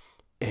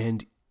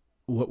 and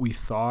what we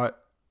thought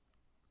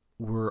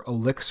were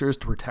elixirs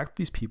to protect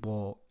these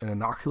people and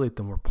inoculate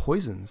them were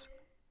poisons,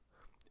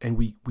 and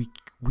we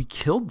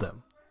killed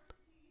them.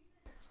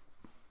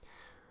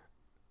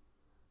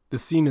 The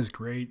scene is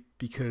great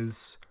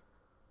because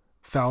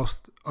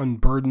Faust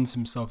unburdens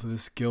himself of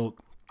this guilt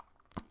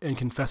and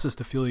confesses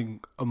to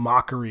feeling a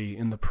mockery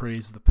in the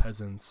praise of the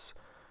peasants,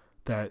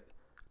 that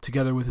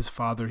together with his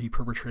father, he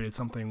perpetrated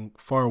something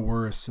far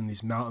worse in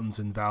these mountains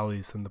and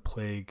valleys than the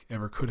plague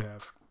ever could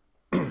have.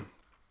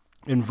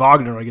 And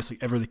Wagner, I guess,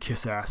 like ever the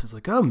kiss ass, is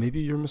like, oh, maybe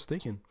you're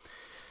mistaken.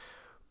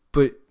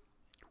 But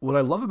what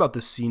I love about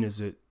this scene is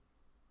it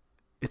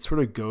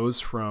sort of goes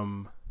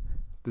from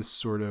this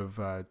sort of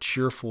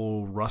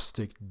cheerful,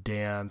 rustic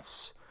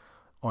dance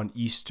on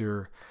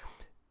Easter,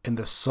 and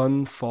the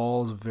sun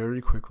falls very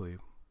quickly,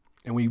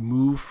 and we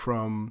move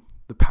from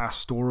the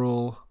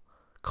pastoral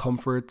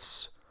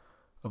comforts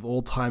of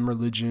old-time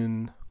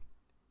religion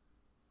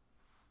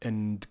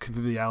and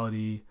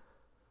conviviality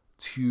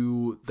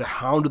to the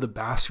Hound of the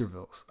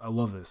Baskervilles. I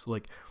love this.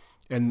 Like,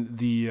 and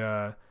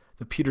the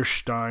Peter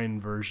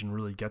Stein version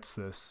really gets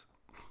this.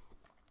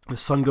 The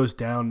sun goes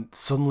down.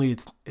 Suddenly,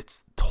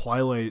 it's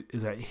twilight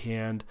is at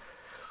hand.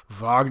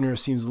 Wagner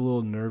seems a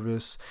little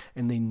nervous,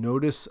 and they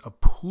notice a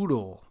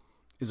poodle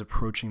is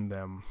approaching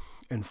them.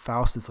 And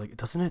Faust is like,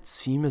 doesn't it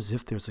seem as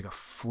if there's like a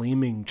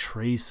flaming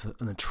trace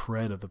in the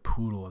tread of the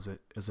poodle as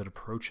it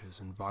approaches?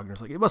 And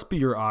Wagner's like, it must be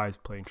your eyes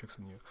playing tricks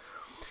on you.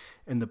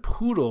 And the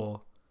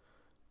poodle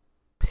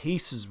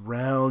paces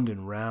round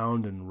and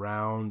round and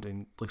round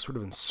and like sort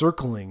of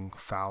encircling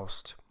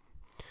Faust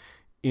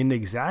in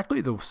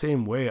exactly the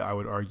same way, I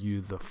would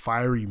argue, the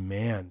fiery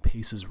man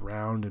paces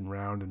round and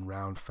round and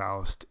round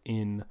Faust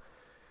in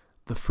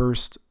the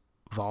first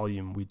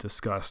volume we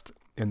discussed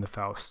in the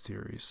Faust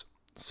series.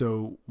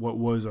 So what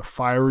was a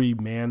fiery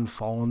man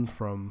fallen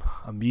from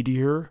a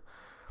meteor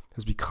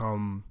has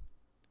become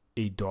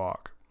a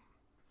dog.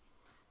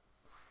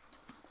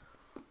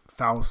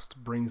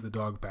 Faust brings the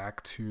dog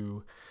back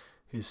to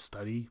his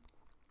study.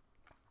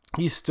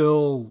 He's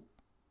still,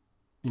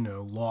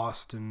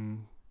 lost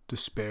in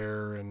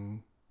despair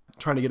and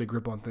trying to get a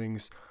grip on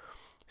things.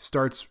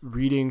 Starts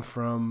reading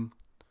from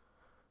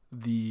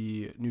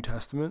the New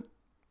Testament.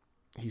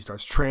 He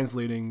starts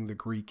translating the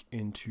Greek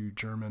into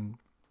German,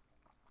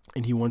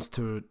 and he wants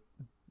to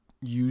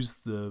use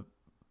the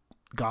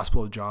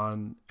Gospel of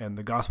John, and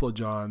the Gospel of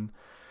John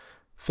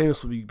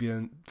famously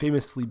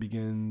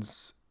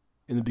begins,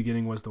 in the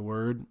beginning was the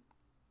Word,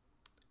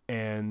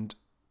 and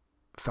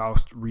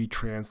Faust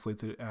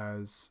retranslates it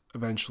as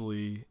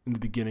eventually in the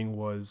beginning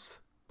was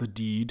the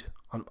deed,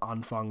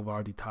 Anfang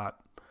war die Tat.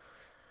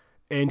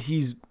 And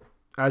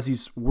as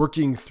he's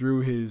working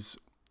through his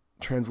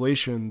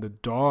translation, the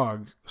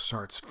dog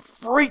starts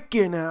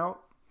freaking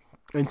out.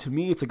 And to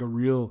me, it's like a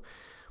real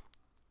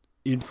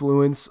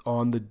influence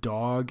on the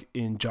dog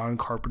in John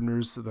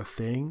Carpenter's The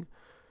Thing,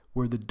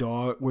 where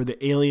the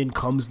alien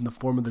comes in the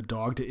form of the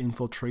dog to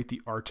infiltrate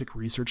the Arctic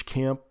research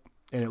camp.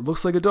 And it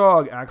looks like a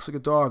dog, acts like a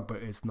dog,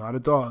 but it's not a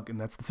dog. And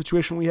that's the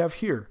situation we have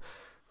here.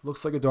 It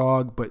looks like a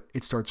dog, but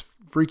it starts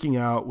freaking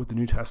out with the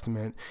New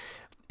Testament.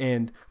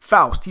 And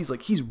Faust,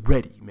 he's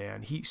ready,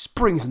 man. He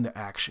springs into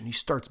action. He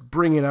starts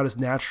bringing out his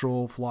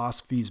natural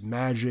philosophies,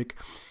 magic.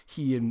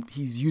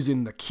 He's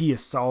using the Key of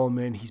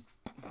Solomon.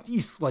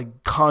 He's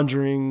like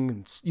conjuring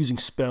and using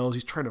spells.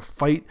 He's trying to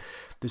fight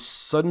this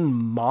sudden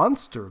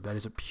monster that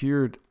has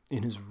appeared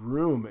in his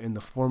room in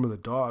the form of the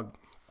dog.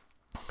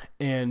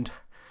 And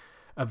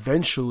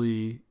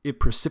eventually it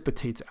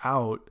precipitates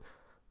out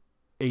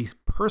a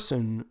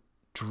person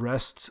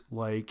dressed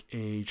like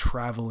a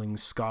traveling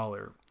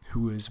scholar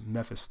who is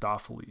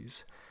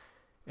Mephistopheles.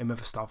 And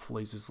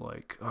Mephistopheles is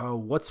like, oh,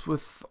 what's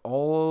with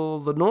all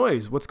the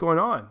noise? What's going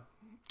on?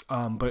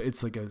 But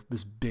it's like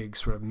this big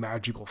sort of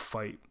magical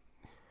fight.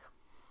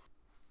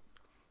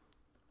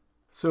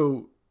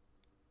 So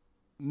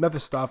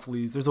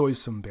Mephistopheles, there's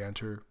always some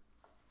banter.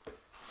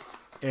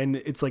 And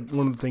it's like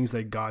one of the things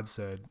that God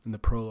said in the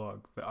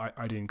prologue that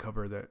I didn't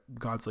cover, that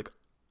God's like,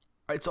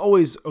 it's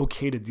always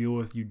okay to deal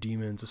with you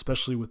demons,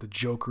 especially with the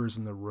jokers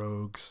and the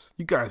rogues.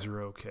 You guys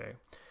are okay.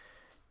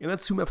 And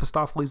that's who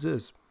Mephistopheles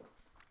is.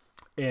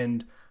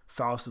 And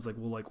Faust is like,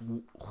 well, like,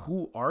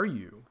 who are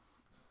you?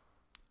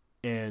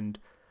 And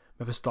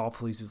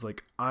Mephistopheles is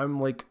like, I'm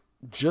like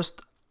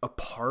just a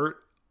part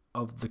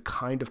of the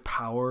kind of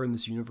power in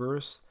this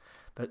universe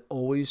that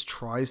always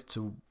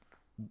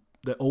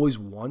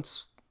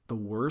wants the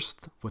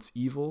worst, what's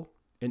evil,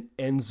 and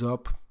ends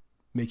up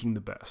making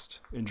the best.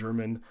 In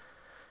German,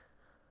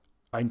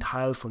 ein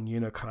Teil von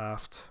jener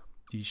Kraft,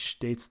 die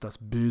stets das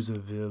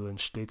Böse will und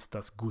stets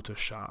das Gute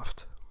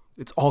schafft.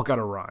 It's all got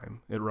a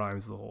rhyme. It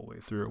rhymes the whole way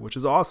through, which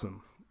is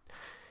awesome.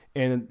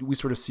 And we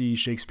sort of see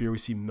Shakespeare, we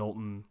see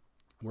Milton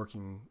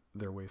working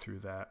their way through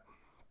that.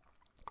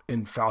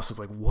 And Faust is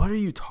like, what are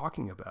you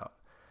talking about?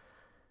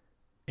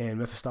 And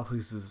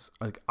Mephistopheles is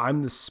like,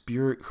 I'm the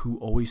spirit who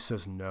always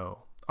says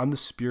no. I'm the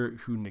spirit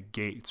who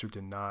negates or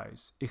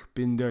denies. Ich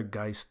bin der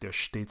Geist, der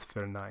stets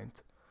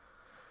verneint.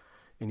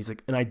 And he's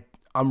like, and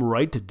I'm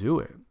right to do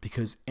it,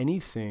 because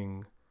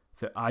anything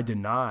that I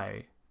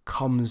deny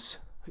comes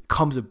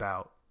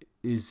about,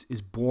 is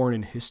born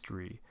in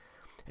history.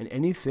 And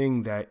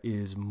anything that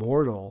is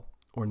mortal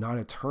or not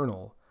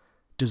eternal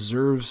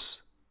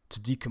deserves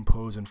to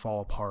decompose and fall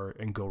apart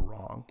and go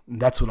wrong. And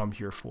that's what I'm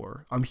here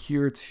for. I'm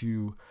here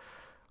to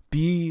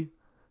be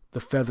the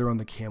feather on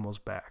the camel's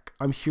back.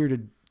 I'm here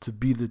to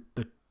be the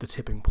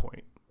tipping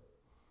point.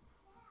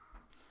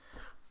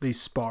 They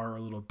spar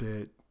a little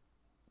bit.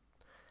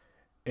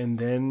 And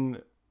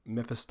then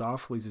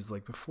Mephistopheles is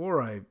like,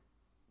 before I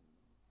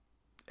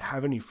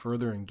have any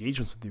further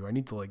engagements with you, I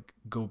need to like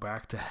go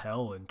back to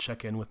hell and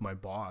check in with my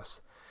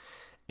boss.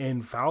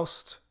 And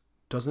Faust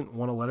doesn't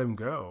want to let him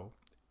go.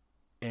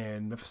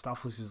 And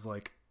Mephistopheles is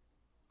like,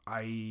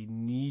 I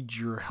need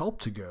your help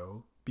to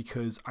go,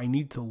 because I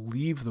need to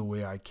leave the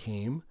way I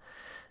came.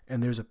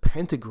 And there's a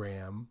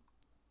pentagram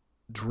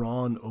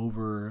drawn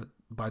over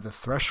by the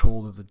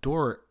threshold of the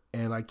door,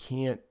 and I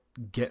can't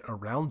get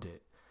around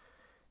it.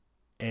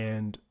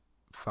 And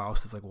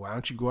Faust is like, why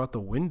don't you go out the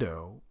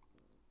window?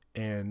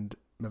 And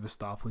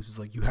Mephistopheles is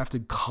like, you have to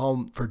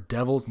come, for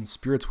devils and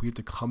spirits, we have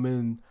to come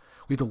in,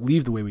 we have to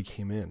leave the way we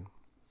came in.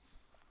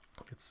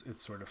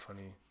 It's sort of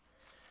funny.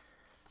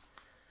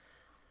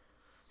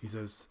 He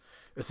says,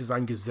 es ist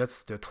ein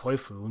Gesetz der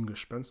Teufel und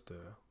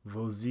Gespenster.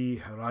 Wo sie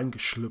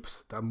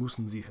hereingeschlüpft, da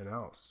müssen sie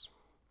hinaus.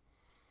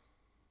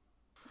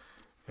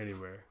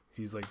 Anyway,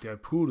 he's like, der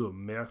Pudel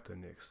merkte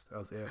nichts,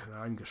 als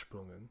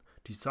hereingesprungen.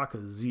 Die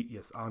Sache sieht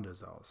jetzt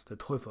anders aus. Der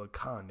Teufel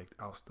kann nicht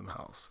aus dem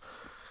Haus.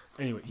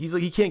 Anyway, he's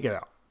like, he can't get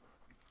out.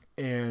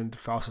 And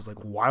Faust is like,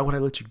 why would I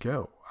let you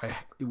go?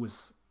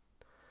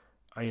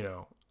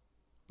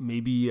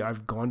 Maybe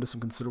I've gone to some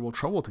considerable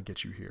trouble to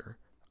get you here.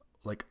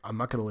 Like, I'm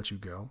not going to let you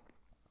go.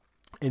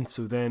 And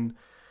so then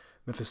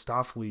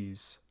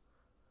Mephistopheles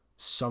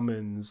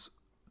summons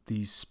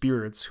these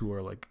spirits who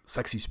are like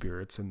sexy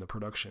spirits in the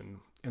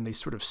production, and they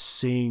sort of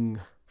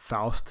sing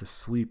Faust to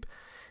sleep.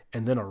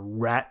 And then a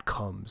rat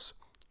comes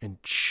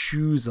and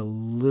chews a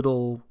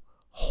little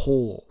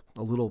hole,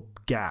 a little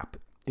gap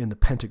in the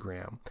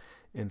pentagram.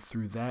 And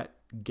through that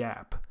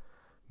gap,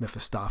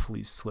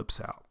 Mephistopheles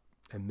slips out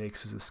and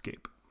makes his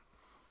escape.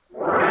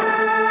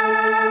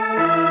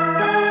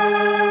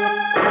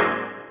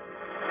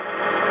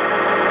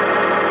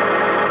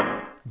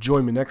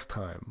 Join me next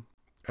time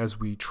as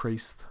we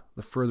trace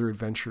the further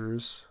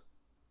adventures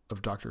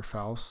of Dr.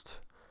 Faust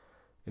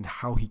and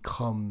how he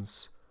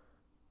comes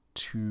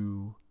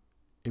to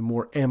a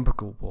more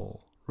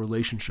amicable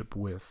relationship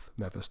with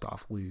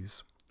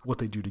Mephistopheles, what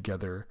they do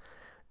together,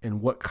 and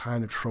what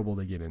kind of trouble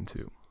they get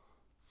into.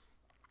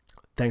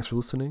 Thanks for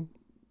listening.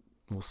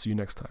 We'll see you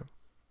next time.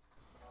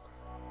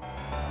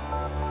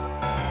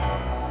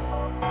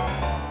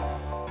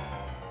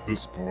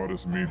 This pod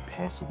is made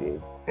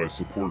possible by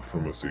support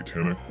from the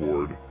Satanic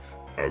Horde,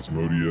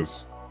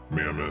 Asmodeus,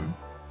 Mammon,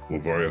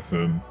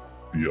 Leviathan,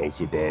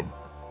 Beelzebub,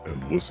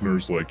 and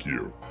listeners like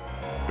you.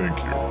 Thank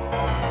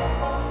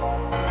you.